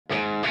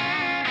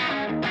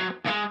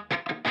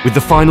With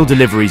the final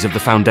deliveries of the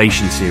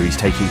Foundation series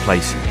taking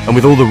place, and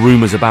with all the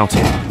rumors about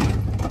it,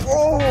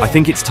 I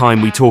think it's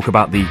time we talk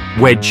about the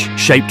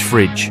wedge-shaped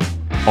fridge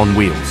on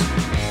wheels.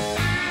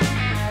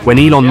 When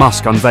Elon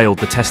Musk unveiled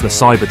the Tesla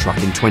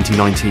Cybertruck in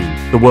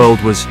 2019, the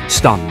world was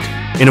stunned.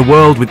 In a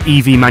world with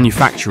EV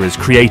manufacturers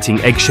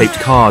creating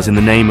egg-shaped cars in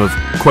the name of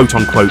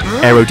quote-unquote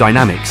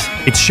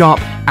aerodynamics, its sharp,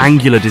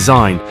 angular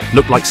design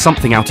looked like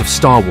something out of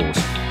Star Wars.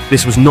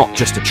 This was not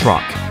just a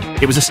truck,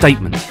 it was a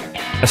statement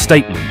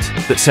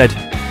that said,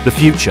 the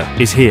future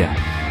is here,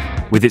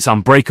 with its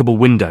unbreakable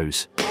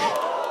windows.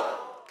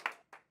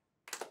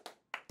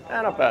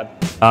 Not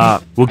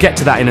bad. We'll get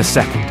to that in a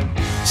second.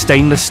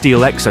 Stainless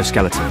steel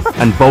exoskeleton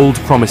and bold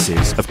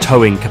promises of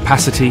towing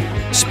capacity,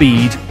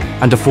 speed,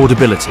 and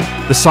affordability.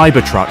 The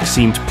Cybertruck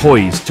seemed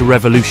poised to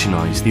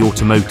revolutionize the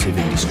automotive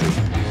industry.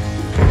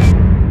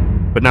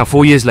 But now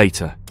 4 years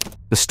later,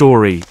 the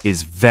story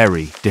is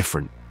very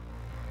different.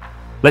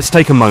 Let's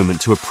take a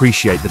moment to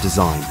appreciate the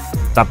design.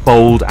 That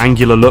bold,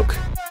 angular look,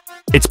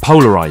 it's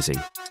polarizing,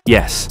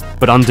 yes,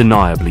 but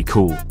undeniably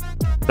cool.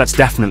 That's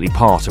definitely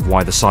part of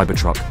why the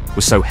Cybertruck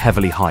was so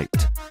heavily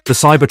hyped. The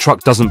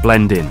Cybertruck doesn't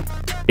blend in,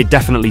 it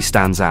definitely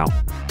stands out.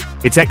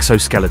 Its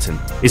exoskeleton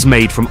is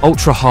made from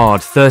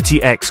ultra-hard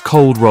 30x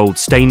cold-rolled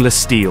stainless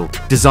steel,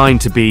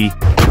 designed to be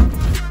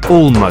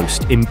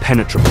almost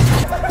impenetrable.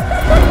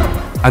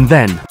 And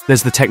then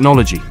there's the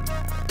technology.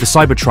 The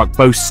Cybertruck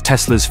boasts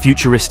Tesla's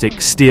futuristic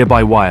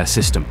steer-by-wire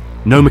system.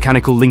 No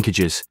mechanical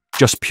linkages,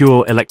 just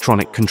pure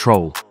electronic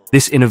control.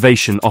 This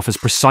innovation offers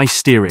precise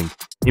steering,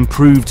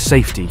 improved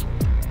safety,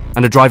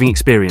 and a driving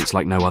experience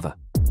like no other.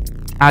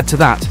 Add to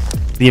that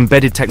the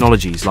embedded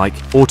technologies like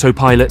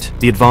autopilot,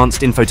 the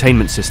advanced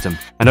infotainment system,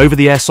 and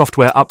over-the-air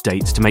software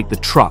updates to make the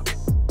truck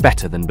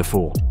better than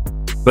before.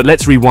 But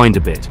let's rewind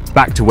a bit,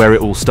 back to where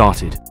it all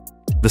started.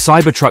 The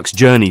Cybertruck's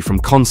journey from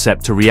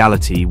concept to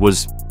reality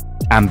was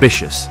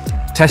ambitious.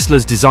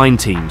 Tesla's design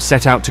team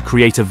set out to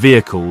create a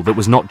vehicle that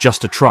was not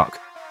just a truck,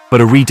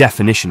 but a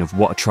redefinition of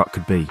what a truck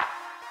could be.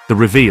 The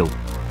reveal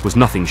was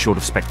nothing short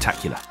of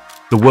spectacular.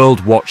 The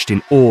world watched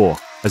in awe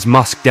as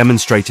Musk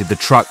demonstrated the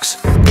truck's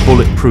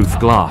bulletproof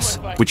glass,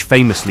 which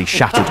famously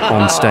shattered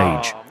on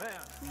stage.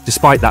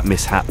 Despite that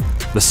mishap,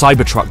 the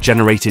Cybertruck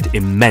generated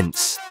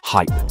immense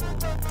hype.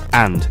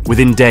 And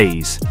within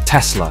days,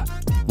 Tesla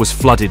was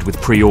flooded with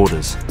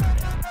pre-orders.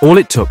 All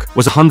it took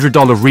was a $100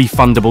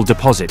 refundable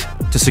deposit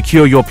to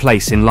secure your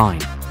place in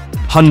line.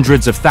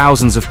 Hundreds of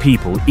thousands of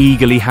people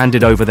eagerly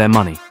handed over their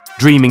money,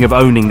 dreaming of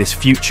owning this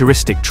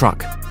futuristic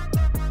truck.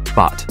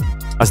 But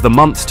as the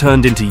months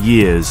turned into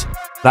years,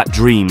 that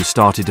dream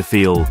started to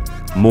feel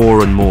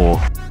more and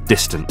more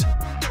distant.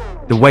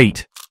 The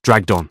wait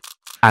dragged on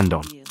and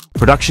on.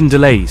 Production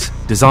delays,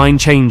 design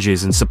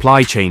changes, and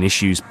supply chain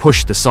issues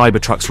pushed the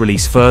Cybertruck's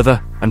release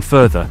further and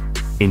further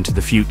into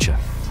the future.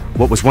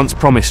 What was once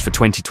promised for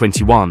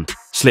 2021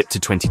 slipped to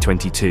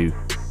 2022,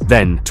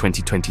 then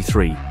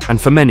 2023, and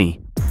for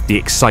many, the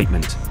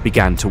excitement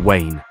began to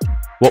wane.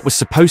 What was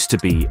supposed to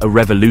be a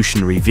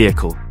revolutionary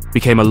vehicle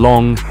became a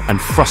long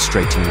and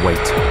frustrating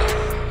wait.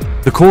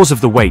 The cause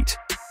of the wait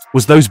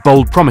was those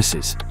bold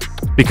promises,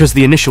 because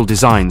the initial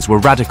designs were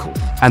radical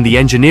and the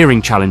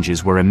engineering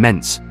challenges were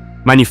immense.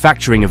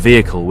 Manufacturing a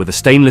vehicle with a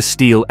stainless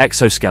steel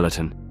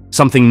exoskeleton,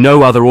 something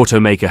no other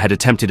automaker had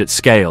attempted at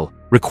scale,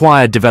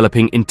 required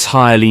developing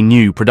entirely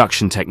new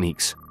production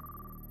techniques.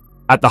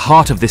 At the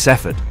heart of this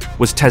effort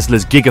was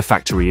Tesla's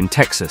Gigafactory in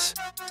Texas,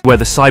 where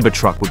the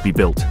Cybertruck would be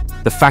built.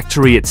 The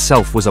factory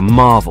itself was a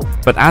marvel,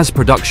 but as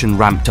production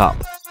ramped up,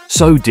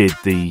 so did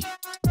the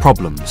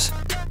problems.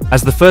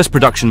 As the first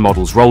production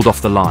models rolled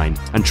off the line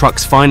and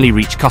trucks finally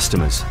reached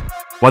customers,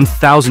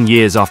 1,000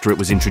 years after it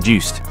was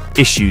introduced,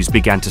 issues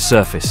began to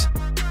surface.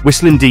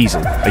 Whistling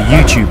Diesel, a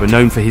YouTuber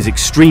known for his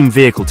extreme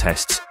vehicle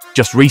tests,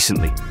 just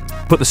recently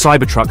put the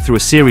Cybertruck through a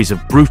series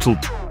of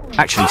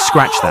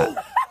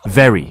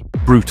very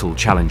brutal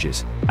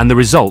challenges, and the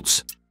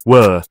results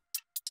were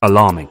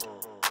alarming.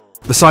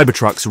 The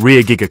Cybertruck's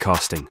rear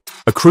gigacasting,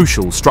 a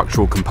crucial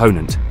structural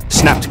component,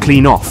 snapped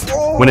clean off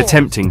when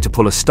attempting to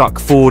pull a stuck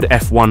Ford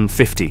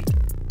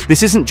F-150.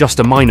 This isn't just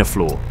a minor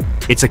flaw,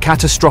 it's a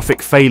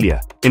catastrophic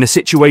failure in a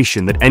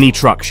situation that any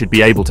truck should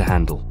be able to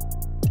handle.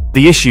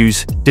 The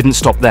issues didn't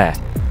stop there.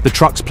 The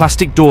truck's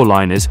plastic door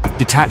liners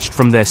detached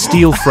from their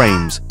steel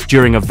frames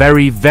during a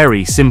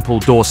very simple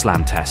door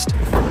slam test.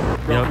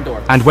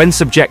 And when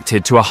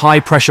subjected to a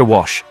high-pressure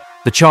wash,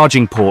 the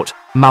charging port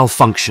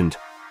malfunctioned,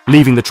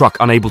 leaving the truck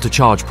unable to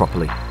charge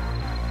properly.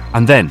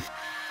 And then,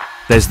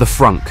 there's the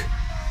frunk.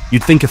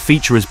 You'd think a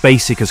feature as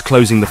basic as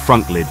closing the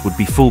front lid would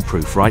be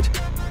foolproof, right?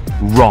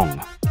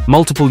 Wrong.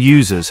 Multiple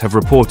users have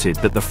reported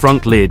that the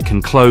front lid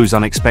can close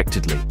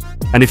unexpectedly,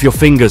 and if your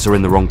fingers are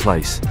in the wrong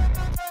place.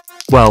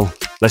 Well,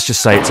 let's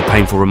just say it's a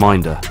painful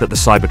reminder that the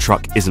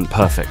Cybertruck isn't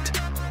perfect.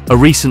 A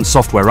recent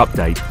software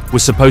update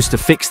was supposed to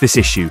fix this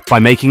issue by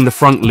making the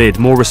front lid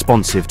more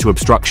responsive to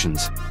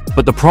obstructions.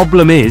 But the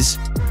problem is,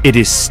 it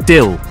is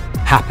still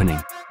happening.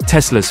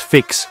 Tesla's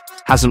fix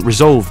hasn't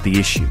resolved the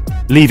issue,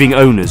 leaving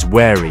owners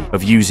wary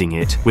of using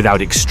it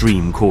without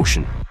extreme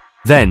caution.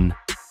 Then,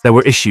 there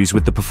were issues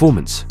with the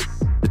performance.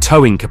 The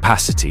towing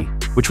capacity,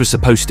 which was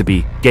supposed to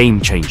be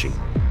game-changing,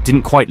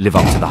 didn't quite live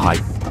up to the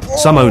hype.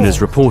 Some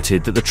owners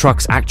reported that the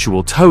truck's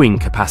actual towing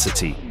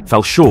capacity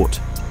fell short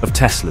of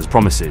Tesla's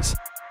promises.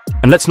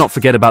 And let's not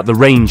forget about the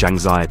range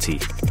anxiety.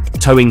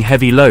 Towing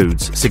heavy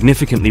loads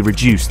significantly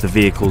reduced the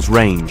vehicle's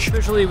range.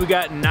 Officially, we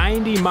got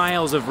 90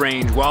 miles of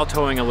range while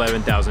towing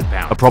 11,000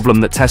 pounds. A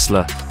problem that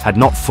Tesla had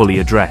not fully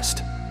addressed.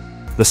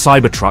 The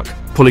Cybertruck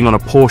pulling on a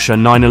Porsche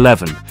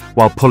 911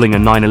 while pulling a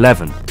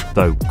 911,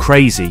 though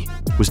crazy,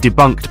 was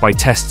debunked by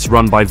tests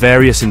run by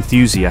various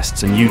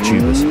enthusiasts and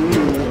YouTubers.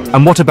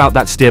 And what about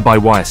that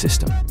steer-by-wire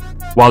system?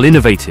 While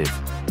innovative,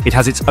 it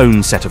has its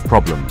own set of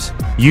problems.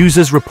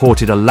 Users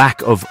reported a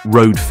lack of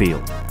road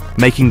feel,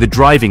 making the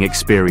driving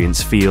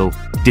experience feel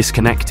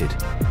disconnected.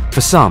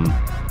 For some,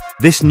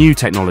 this new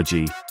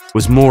technology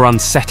was more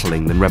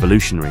unsettling than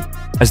revolutionary.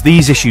 As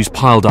these issues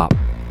piled up,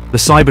 the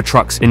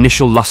Cybertruck's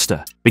initial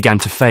luster began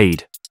to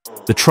fade.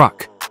 The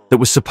truck, that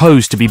was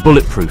supposed to be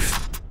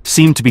bulletproof,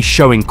 seemed to be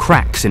showing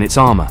cracks in its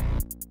armor.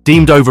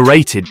 Deemed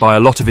overrated by a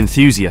lot of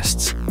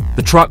enthusiasts,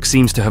 the truck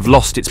seems to have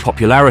lost its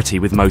popularity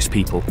with most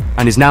people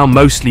and is now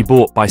mostly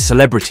bought by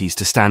celebrities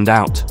to stand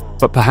out.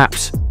 But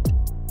perhaps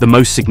the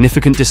most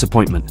significant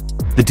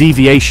disappointment, the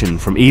deviation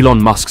from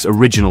Elon Musk's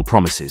original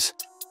promises.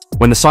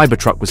 When the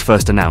Cybertruck was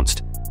first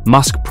announced,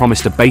 Musk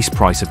promised a base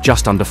price of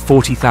just under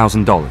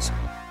 $40,000,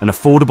 an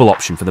affordable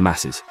option for the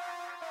masses.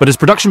 But as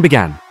production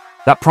began,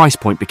 that price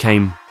point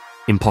became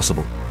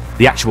impossible.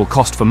 The actual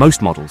cost for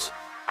most models,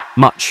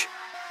 much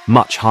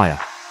higher.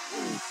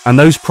 And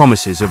those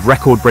promises of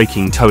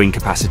record-breaking towing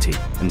capacity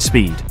and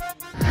speed,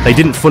 they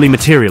didn't fully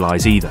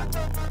materialize either.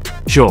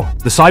 Sure,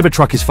 the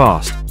Cybertruck is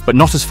fast, but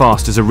not as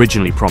fast as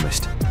originally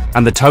promised.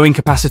 And the towing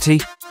capacity?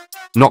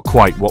 Not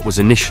quite what was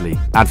initially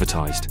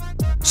advertised.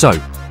 So,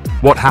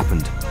 what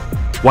happened?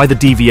 Why the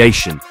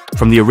deviation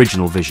from the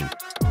original vision?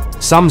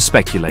 Some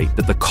speculate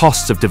that the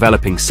costs of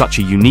developing such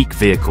a unique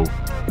vehicle,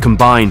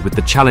 combined with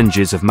the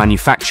challenges of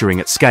manufacturing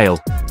at scale,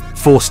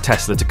 forced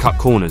Tesla to cut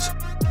corners,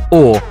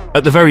 or,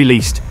 at the very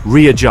least,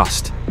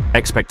 readjust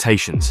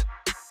expectations.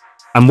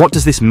 And what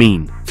does this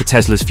mean for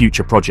Tesla's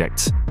future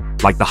projects,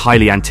 like the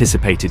highly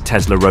anticipated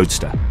Tesla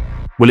Roadster?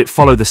 Will it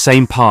follow the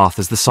same path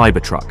as the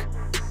Cybertruck,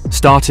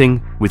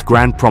 starting with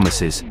grand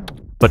promises,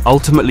 but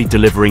ultimately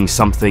delivering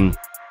something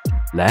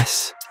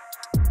less?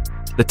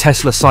 The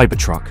Tesla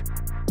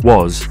Cybertruck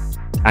was,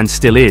 and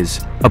still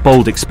is, a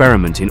bold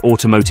experiment in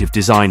automotive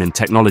design and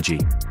technology.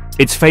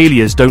 Its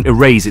failures don't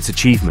erase its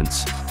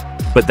achievements,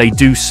 but they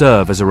do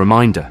serve as a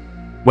reminder.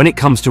 When it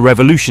comes to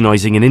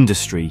revolutionizing an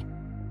industry,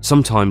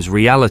 sometimes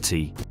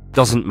reality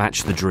doesn't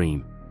match the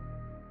dream.